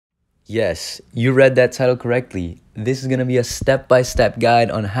Yes, you read that title correctly. This is going to be a step-by-step guide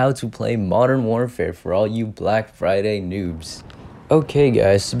on how to play Modern Warfare for all you Black Friday noobs. Okay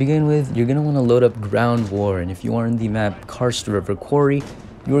guys, to begin with, you're going to want to load up Ground War, and if you are in the map Karst River Quarry,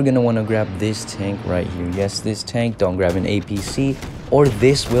 you're going to want to grab this tank right here. Yes, this tank, don't grab an APC, or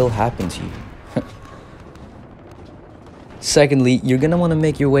this will happen to you. Secondly, you're going to want to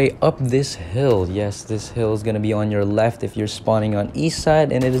make your way up this hill. Yes, this hill is going to be on your left if you're spawning on east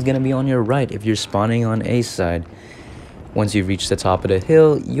side, and it is going to be on your right if you're spawning on a side. Once you've reached the top of the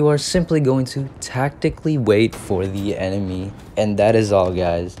hill, you are simply going to tactically wait for the enemy. And that is all,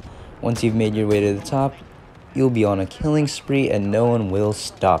 guys. Once you've made your way to the top, you'll be on a killing spree and no one will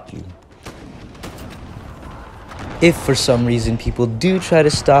stop you. If for some reason people do try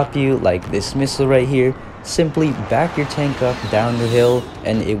to stop you, like this missile right here, simply back your tank up down the hill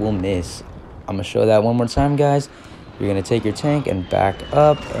and it will miss. I'm going to show that one more time, guys. You're going to take your tank and back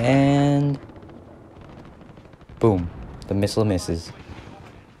up and boom, the missile misses.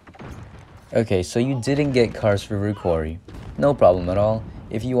 Okay, so you didn't get Karst River Quarry. No problem at all.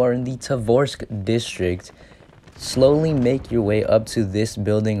 If you are in the Tavorsk district, slowly make your way up to this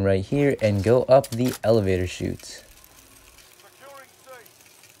building right here and go up the elevator chute.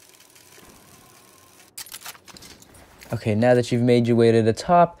 Okay, now that you've made your way to the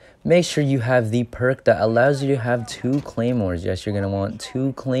top, make sure you have the perk that allows you to have 2 claymores. Yes, you're going to want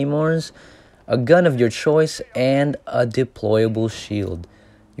 2 claymores, a gun of your choice, and a deployable shield.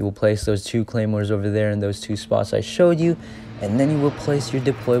 You will place those 2 claymores over there in those 2 spots I showed you, and then you will place your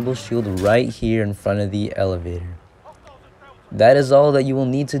deployable shield right here in front of the elevator. That is all that you will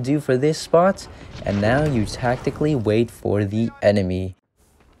need to do for this spot, and now you tactically wait for the enemy.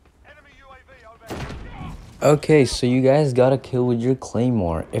 Okay, so you guys got a kill with your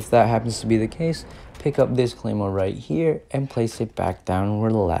claymore. If that happens to be the case, pick up this claymore right here and place it back down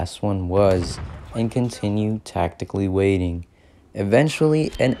where the last one was, and continue tactically waiting.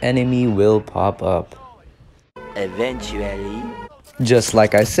 Eventually, an enemy will pop up. Eventually. Just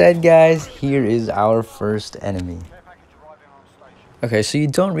like I said, guys, here is our first enemy. Okay, so you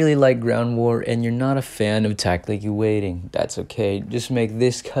don't really like Ground War and you're not a fan of tactically waiting. That's okay. Just make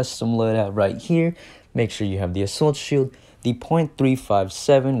this custom loadout right here. Make sure you have the assault shield, the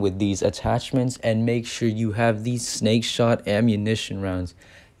 .357 with these attachments, and make sure you have the snake shot ammunition rounds.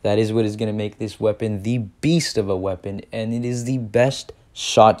 That is what is going to make this weapon the beast of a weapon, and it is the best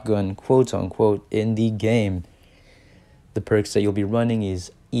shotgun, quote unquote, in the game. The perks that you'll be running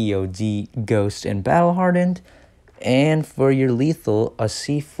is EOD, Ghost, and Battle Hardened. And for your lethal, a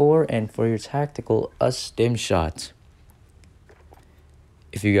C4, and for your tactical, a stim shot.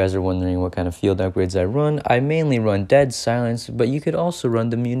 If you guys are wondering what kind of field upgrades I mainly run Dead Silence, but you could also run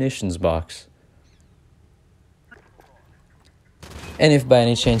the munitions box. And if by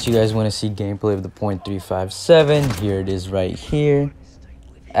any chance you guys want to see gameplay of the .357, here it is right here.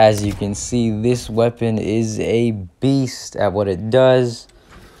 As you can see, this weapon is a beast at what it does.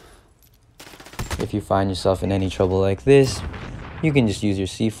 If you find yourself in any trouble like this, you can just use your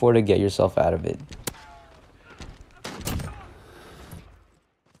C4 to get yourself out of it.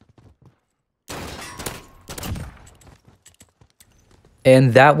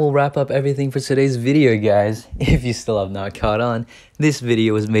 And that will wrap up everything for today's video, guys. If you still have not caught on, this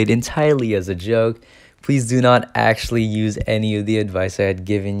video was made entirely as a joke. Please do not actually use any of the advice I had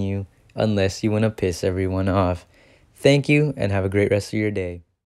given you unless you want to piss everyone off. Thank you and have a great rest of your day.